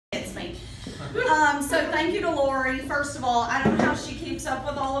So thank you to Laurie. First of all, I don't know how she keeps up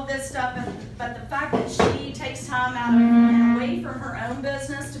with all of this stuff, but the fact that she takes time out of and away from her own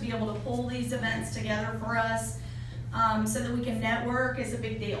business to be able to pull these events together for us so that we can network is a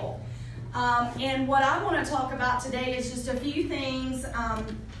big deal. And what I want to talk about today is just a few things.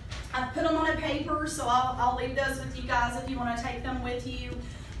 I've put them on a paper, so I'll leave those with you guys if you want to take them with you.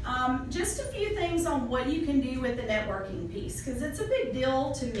 Just a few things on what you can do with the networking piece, because it's a big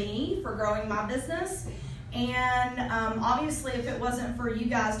deal to me for growing my business. And obviously, if it wasn't for you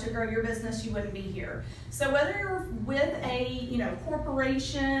guys to grow your business, you wouldn't be here. So whether you're with a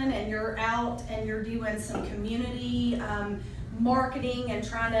corporation and you're out and you're doing some community marketing and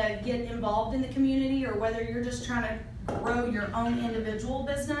trying to get involved in the community, or whether you're just trying to grow your own individual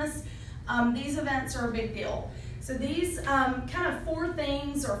business, these events are a big deal. So these kind of 4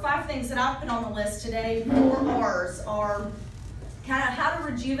 things or 5 things that I've put on the list today for ours are kind of how to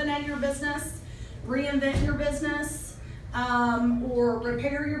rejuvenate your business, reinvent your business, or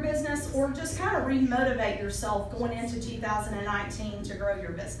repair your business, or just kind of remotivate yourself going into 2019 to grow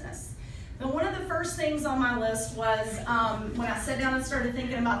your business. But one of the first things on my list was, when I sat down and started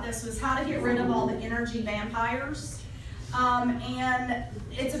thinking about this, was how to get rid of all the energy vampires. And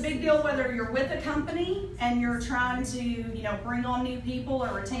it's a big deal whether you're with a company and you're trying to, bring on new people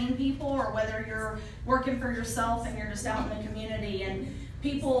or retain people, or whether you're working for yourself and you're just out in the community and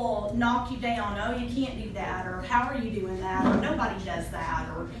people knock you down. Oh, you can't do that, or how are you doing that, or nobody does that,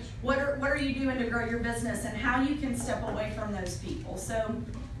 or what are you doing to grow your business, and how you can step away from those people. So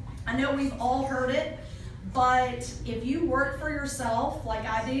I know we've all heard it, but if you work for yourself like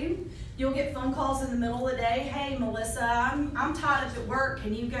I do, you'll get phone calls in the middle of the day. Hey, Melissa, I'm tied up at work.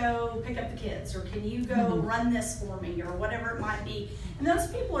 Can you go pick up the kids? Or can you go run this for me? Or whatever it might be. And those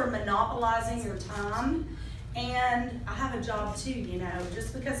people are monopolizing your time. And I have a job too,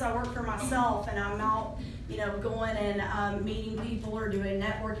 just because I work for myself and I'm out, going and meeting people or doing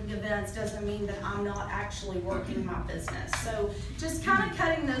networking events doesn't mean that I'm not actually working my business. So just kind of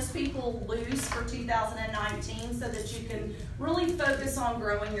cutting those people loose for 2019 so that you can really focus on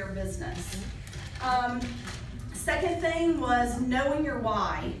growing your business. Second thing was knowing your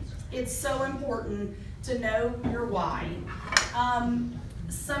why. It's so important to know your why.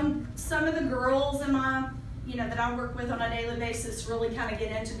 Some of the girls in my that I work with on a daily basis really kind of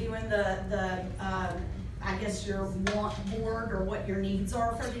get into doing the I guess your want board, or what your needs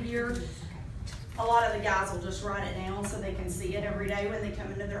are for the year. A lot of the guys will just write it down so they can see it every day when they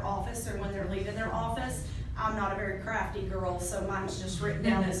come into their office or when they're leaving their office. I'm not a very crafty girl, so mine's just written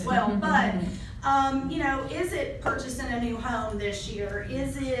down as well. But, is it purchasing a new home this year?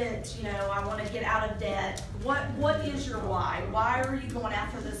 Is it, I want to get out of debt? What is your why? Why are you going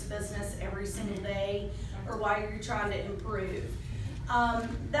after this business every single day? Or why are you trying to improve?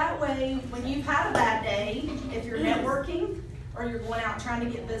 That way, when you've had a bad day, if you're networking or you're going out trying to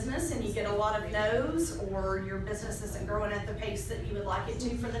get business and you get a lot of no's, or your business isn't growing at the pace that you would like it to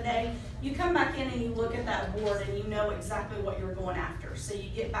for the day, you come back in and you look at that board and you know exactly what you're going after. So you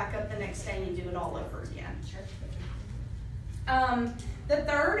get back up the next day and you do it all over again. The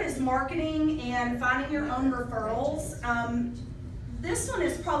third is marketing and finding your own referrals. This one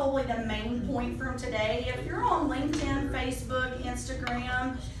is probably the main point from today. If you're on LinkedIn, Facebook,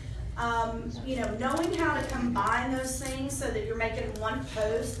 Instagram, knowing how to combine those things so that you're making one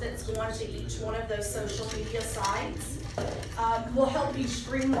post that's going to each one of those social media sites will help you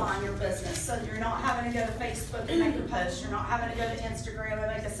streamline your business. So you're not having to go to Facebook and make a post. You're not having to go to Instagram and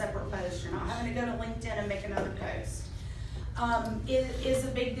make a separate post. You're not having to go to LinkedIn and make another post. It is a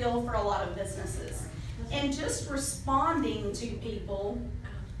big deal for a lot of businesses. And just responding to people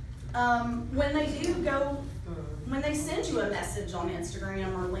when they send you a message on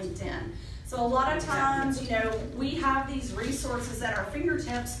Instagram or LinkedIn. So a lot of times, we have these resources at our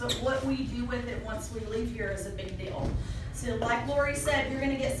fingertips, but what we do with it once we leave here is a big deal. So like Laurie said, you're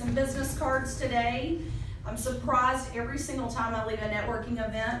going to get some business cards today. I'm surprised every single time I leave a networking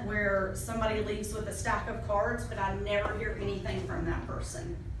event where somebody leaves with a stack of cards, but I never hear anything from that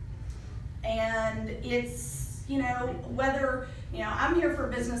person. And it's, whether, I'm here for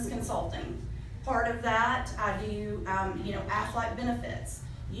business consulting. Part of that, I do, Aflac benefits.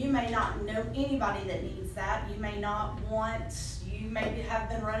 You may not know anybody that needs that. You may have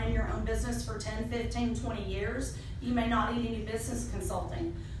been running your own business for 10, 15, 20 years. You may not need any business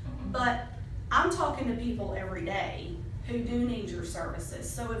consulting. But I'm talking to people every day who do need your services.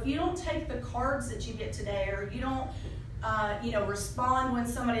 So if you don't take the cards that you get today, or you don't respond when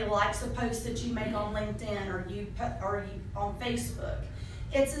somebody likes a post that you make on LinkedIn or you on Facebook.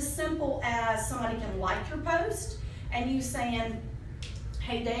 It's as simple as somebody can like your post and you saying,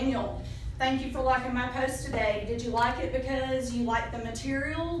 hey Daniel, Thank you for liking my post today. Did you like it because you like the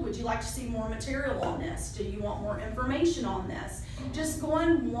material? Would you like to see more material on this? Do you want more information on this? Just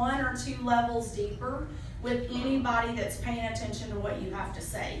going 1 or 2 levels deeper with anybody that's paying attention to what you have to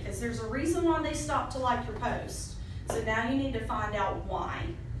say, because there's a reason why they stopped to like your post. So now you need to find out why.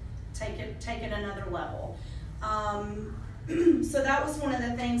 Take it another level. So that was one of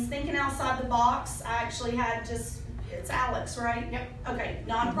the things, thinking outside the box. I actually had it's Alex, right? Yep. Okay,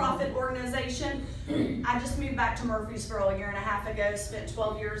 nonprofit organization. I just moved back to Murfreesboro a year and a half ago, spent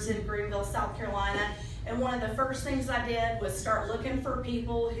 12 years in Greenville, South Carolina. And one of the first things I did was start looking for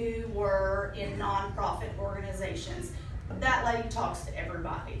people who were in nonprofit organizations. That lady talks to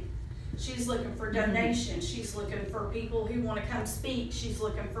everybody. She's looking for donations. She's looking for people who want to come speak. She's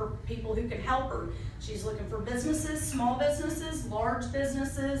looking for people who can help her. She's looking for businesses, small businesses, large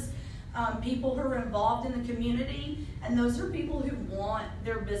businesses, people who are involved in the community, and those are people who want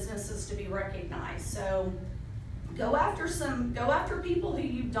their businesses to be recognized. So go after people who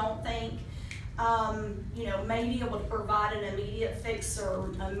you don't think may be able to provide an immediate fix or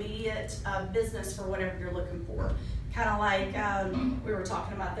immediate business for whatever you're looking for. Kind of like we were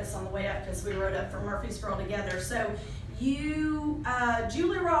talking about this on the way up because we rode up from Murfreesboro together. So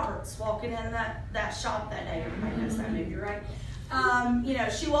Julie Roberts walking in that shop that day. Everybody knows that movie, right?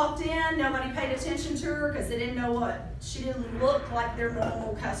 She walked in, nobody paid attention to her because they didn't know what. She didn't look like their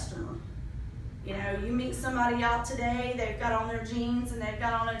normal customer. You meet somebody out today, they've got on their jeans and they've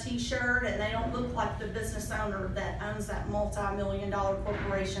got on a t-shirt and they don't look like the business owner that owns that multi-million-dollar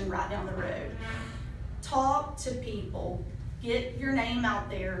corporation right down the road. Talk to people. Get your name out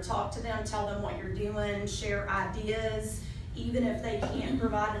there. Talk to them. Tell them what you're doing. Share ideas. Even if they can't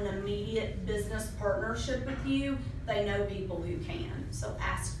provide an immediate business partnership with you, they know people who can. So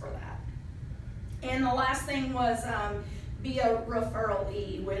ask for that. And the last thing was be a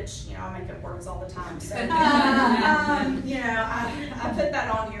referral-e, which, I make up words all the time. So, I put that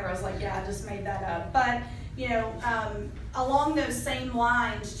on here. I was like, yeah, I just made that up. But, along those same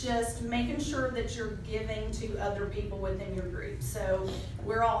lines, just making sure that you're giving to other people within your group. So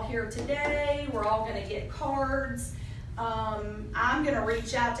we're all here today. We're all going to get cards. I'm going to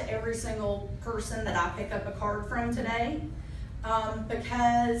reach out to every single person that I pick up a card from today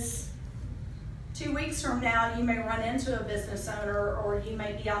because 2 weeks from now, you may run into a business owner or you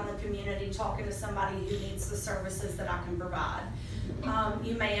may be out in the community talking to somebody who needs the services that I can provide.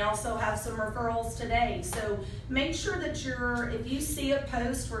 You may also have some referrals today. So make sure that if you see a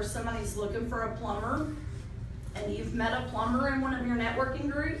post where somebody's looking for a plumber and you've met a plumber in one of your networking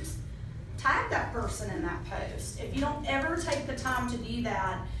groups, tag that person in that post. If you don't ever take the time to do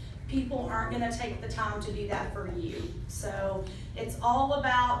that, people aren't going to take the time to do that for you. So it's all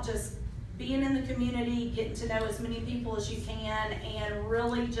about just being in the community, getting to know as many people as you can, and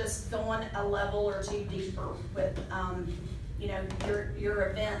really just going a level or 2 deeper with your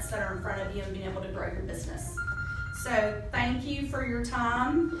events that are in front of you and being able to grow your business. So thank you for your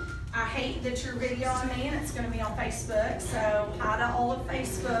time. I hate that you're videoing me and it's going to be on Facebook, so hi to all of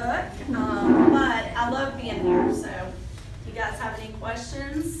Facebook. But I love being here, so you guys have any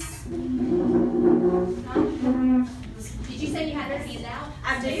questions? Did you say you had your hand out?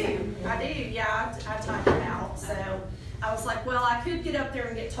 I do, yeah, I typed it out. So I was like, well, I could get up there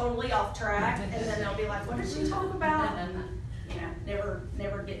and get totally off track, and then they'll be like, what did she talk about? And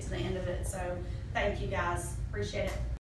never get to the end of it. So thank you guys, appreciate it.